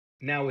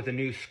Now with the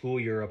new school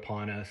year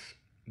upon us,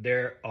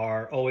 there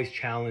are always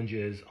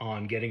challenges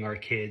on getting our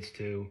kids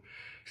to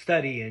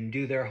study and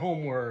do their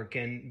homework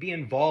and be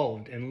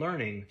involved in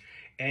learning.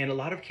 And a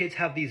lot of kids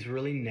have these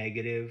really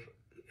negative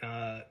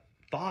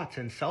thoughts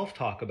and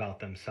self-talk about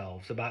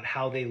themselves, about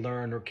how they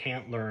learn or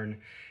can't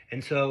learn.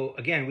 And so,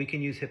 again, we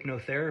can use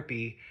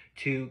hypnotherapy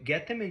to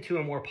get them into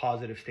a more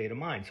positive state of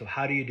mind. So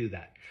how do you do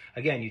that?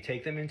 Again, you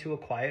take them into a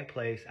quiet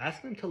place,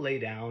 ask them to lay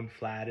down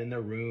flat in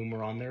their room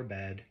or on their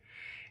bed,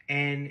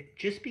 and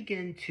just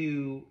begin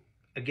to,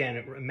 again,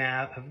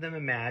 have them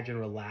imagine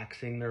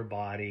relaxing their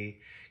body,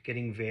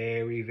 getting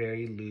very,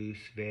 very loose,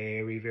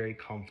 very, very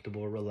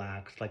comfortable,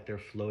 relaxed, like they're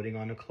floating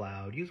on a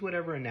cloud. Use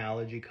whatever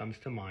analogy comes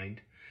to mind,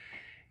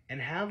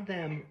 and have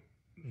them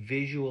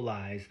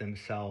visualize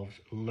themselves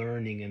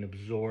learning and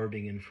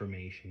absorbing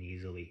information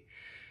easily.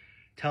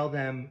 Tell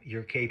them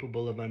you're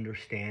capable of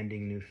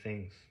understanding new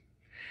things.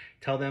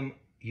 Tell them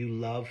you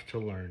love to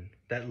learn,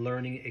 that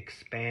learning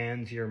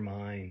expands your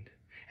mind,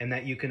 and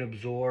that you can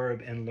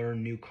absorb and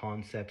learn new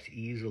concepts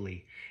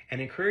easily. And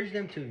encourage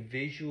them to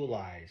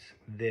visualize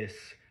this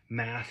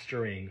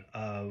mastering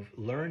of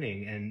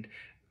learning and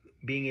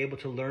being able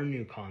to learn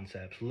new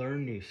concepts,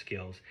 learn new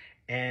skills,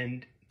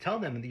 and tell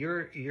them that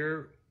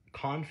you're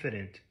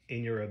confident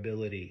in your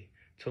ability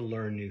to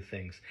learn new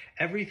things.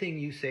 Everything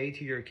you say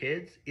to your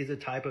kids is a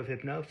type of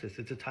hypnosis.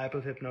 It's a type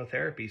of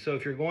hypnotherapy. So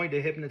if you're going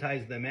to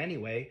hypnotize them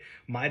anyway,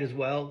 might as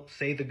well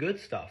say the good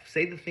stuff.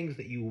 Say the things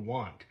that you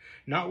want,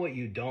 not what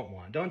you don't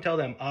want. Don't tell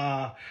them,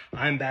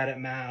 I'm bad at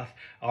math.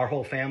 Our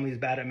whole family's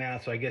bad at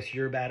math, so I guess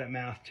you're bad at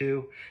math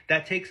too.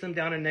 That takes them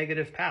down a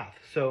negative path.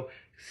 So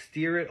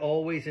steer it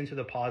always into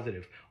the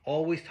positive.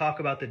 Always talk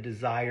about the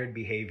desired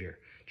behavior.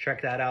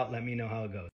 Check that out. Let me know how it goes.